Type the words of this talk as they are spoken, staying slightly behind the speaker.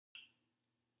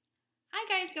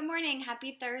guys, good morning.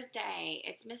 Happy Thursday.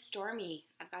 It's Miss Stormy.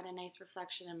 I've got a nice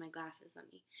reflection in my glasses. Let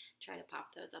me try to pop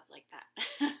those up like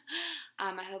that.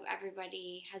 I hope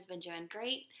everybody has been doing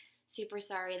great. Super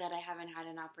sorry that I haven't had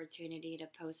an opportunity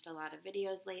to post a lot of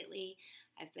videos lately.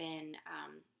 I've been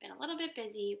a little bit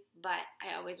busy, but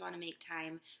I always want to make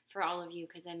time for all of you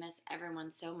because I miss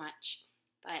everyone so much.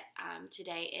 But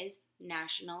today is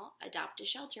National Adopt a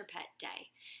Shelter Pet Day,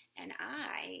 and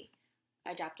I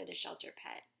adopted a shelter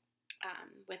pet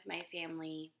with my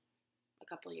family a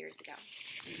couple years ago,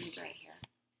 and he's right here.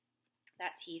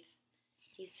 That's Heath.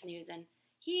 He's snoozing.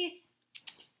 Heath!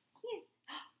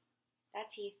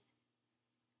 That's Heath.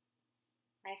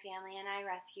 My family and I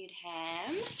rescued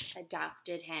him,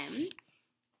 adopted him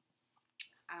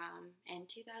in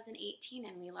 2018,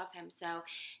 and we love him. So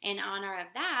in honor of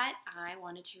that, I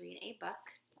wanted to read a book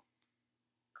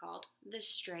called The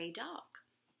Stray Dog.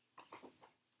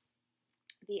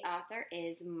 The author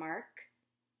is Marc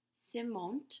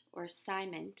Simont, or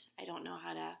Simont. I don't know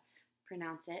how to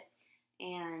pronounce it.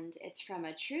 And it's from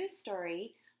a true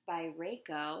story by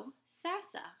Reiko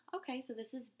Sassa. Okay, so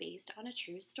this is based on a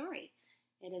true story.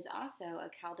 It is also a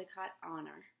Caldecott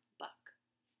Honor book,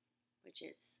 which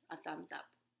is a thumbs up.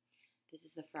 This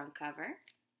is the front cover.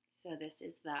 So this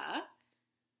is the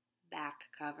back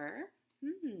cover.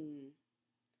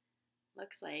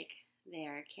 Looks like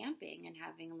they're camping and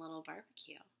having a little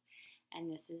barbecue. And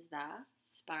this is the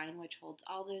spine, which holds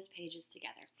all those pages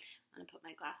together. I'm going to put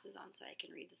my glasses on so I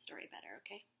can read the story better,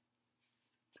 okay?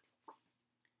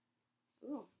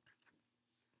 Ooh.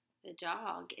 The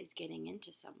dog is getting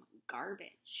into some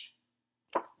garbage.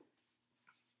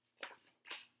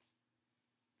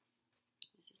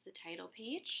 This is the title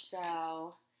page.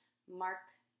 So Marc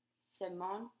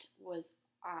Simont was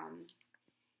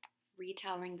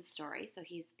retelling the story. So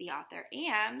he's the author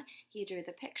and he drew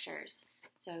the pictures.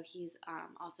 So he's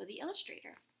also the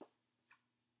illustrator.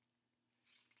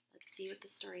 Let's see what the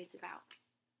story is about.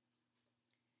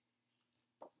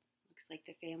 Looks like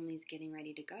the family's getting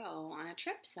ready to go on a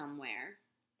trip somewhere.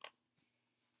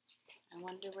 I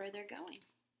wonder where they're going.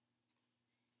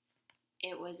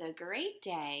 It was a great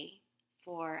day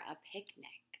for a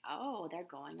picnic. Oh, they're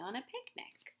going on a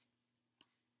picnic.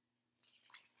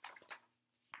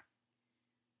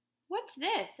 "What's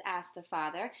this?" asked the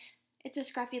father. "It's a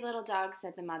scruffy little dog,"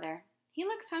 said the mother. "He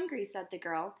looks hungry," said the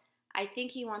girl. "I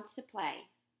think he wants to play,"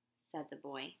 said the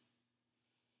boy.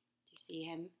 Do you see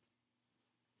him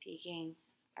peeking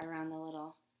around the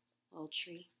little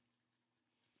tree?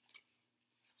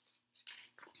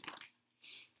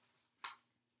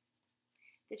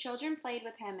 The children played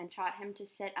with him and taught him to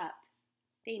sit up.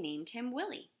 They named him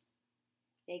Willie.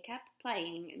 They kept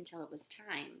playing until it was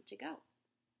time to go.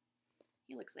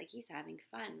 He looks like he's having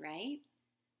fun, right?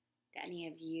 Do any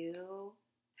of you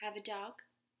have a dog?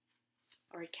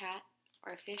 Or a cat?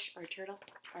 Or a fish? Or a turtle?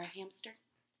 Or a hamster?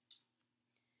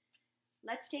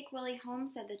 "Let's take Willie home,"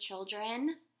 said the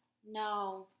children.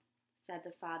 "No," said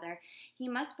the father. "He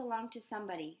must belong to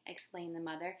somebody," explained the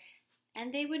mother,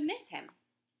 "and they would miss him."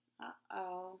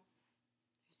 Uh-oh.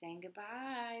 They're saying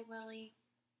goodbye, Willie.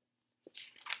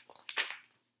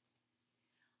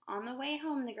 On the way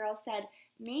home, the girl said,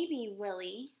 "Maybe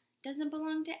Willie doesn't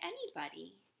belong to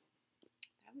anybody.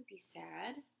 That would be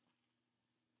sad."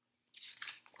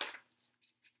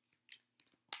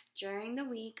 During the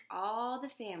week, all the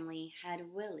family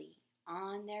had Willie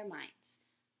on their minds.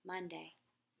 Monday,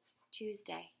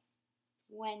 Tuesday,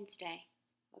 Wednesday.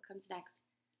 What comes next?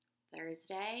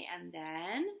 Thursday, and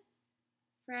then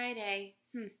Friday.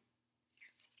 I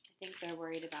think they're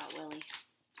worried about Willie.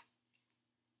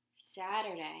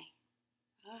 Saturday.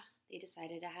 They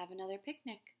decided to have another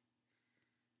picnic.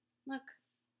 Look,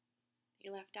 they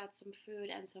left out some food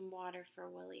and some water for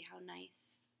Willie. How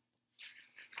nice.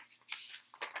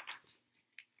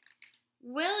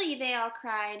 "Willie," they all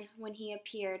cried when he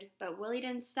appeared, but Willie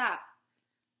didn't stop.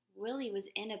 Willie was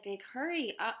in a big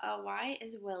hurry. Why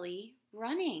is Willie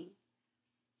running?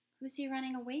 Who's he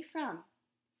running away from?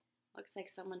 Looks like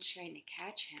someone's trying to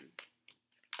catch him.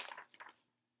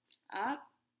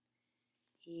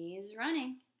 He's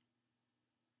running.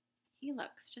 He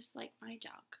looks just like my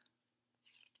dog.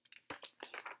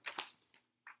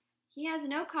 "He has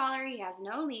no collar, he has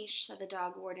no leash," said the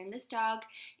dog warden. "This dog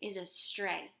is a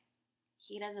stray.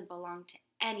 He doesn't belong to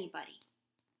anybody."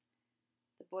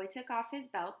 The boy took off his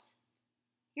belt.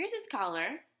 "Here's his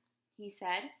collar," he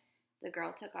said. The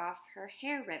girl took off her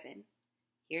hair ribbon.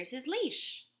 "Here's his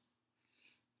leash,"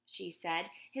 she said.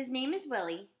 "His name is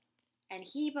Willie, and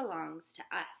he belongs to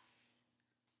us."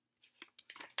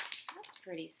 That's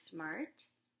pretty smart.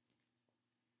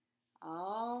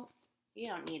 Oh, you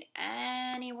don't need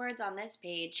any words on this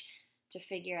page. to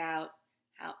figure out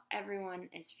how everyone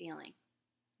is feeling,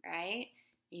 right?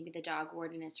 Maybe the dog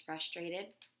warden is frustrated.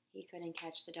 He couldn't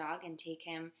catch the dog and take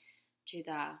him to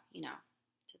the,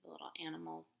 to the little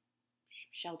animal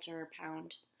shelter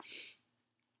pound.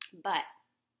 But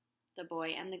the boy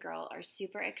and the girl are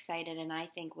super excited, and I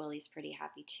think Willie's pretty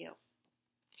happy too.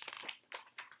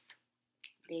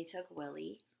 They took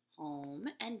Willie home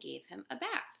and gave him a bath.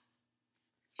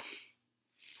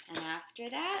 And after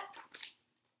that,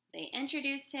 they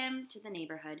introduced him to the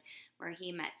neighborhood where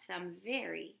he met some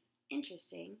very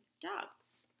interesting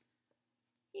dogs.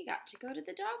 He got to go to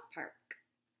the dog park.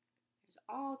 There's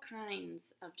all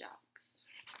kinds of dogs.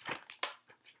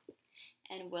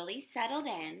 And Willie settled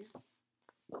in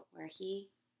where he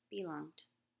belonged.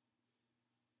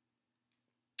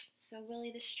 So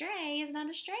Willie the stray is not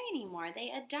a stray anymore.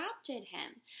 They adopted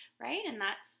him, right? And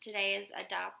that's today's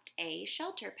adopt a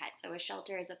shelter pet. So a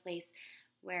shelter is a place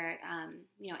where,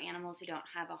 animals who don't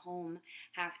have a home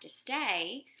have to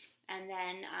stay. And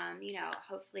then,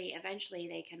 hopefully eventually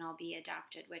they can all be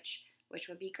adopted, which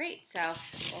would be great. So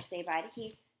we'll say bye to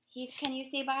Heath. Heath, can you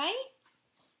say bye?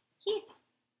 Heath,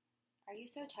 are you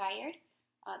so tired?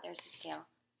 Oh, there's his tail.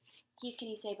 Heath, can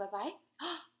you say bye-bye?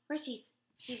 Where's Heath?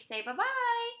 Heath, say bye-bye.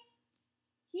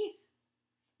 Heath,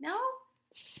 no?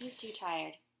 He's too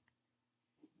tired.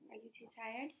 Are you too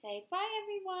tired? Say bye,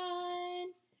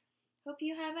 everyone. Hope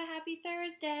you have a happy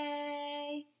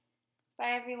Thursday.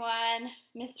 Bye, everyone.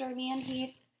 Miss Stormy and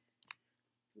Heath,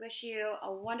 wish you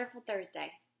a wonderful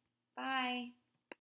Thursday. Bye.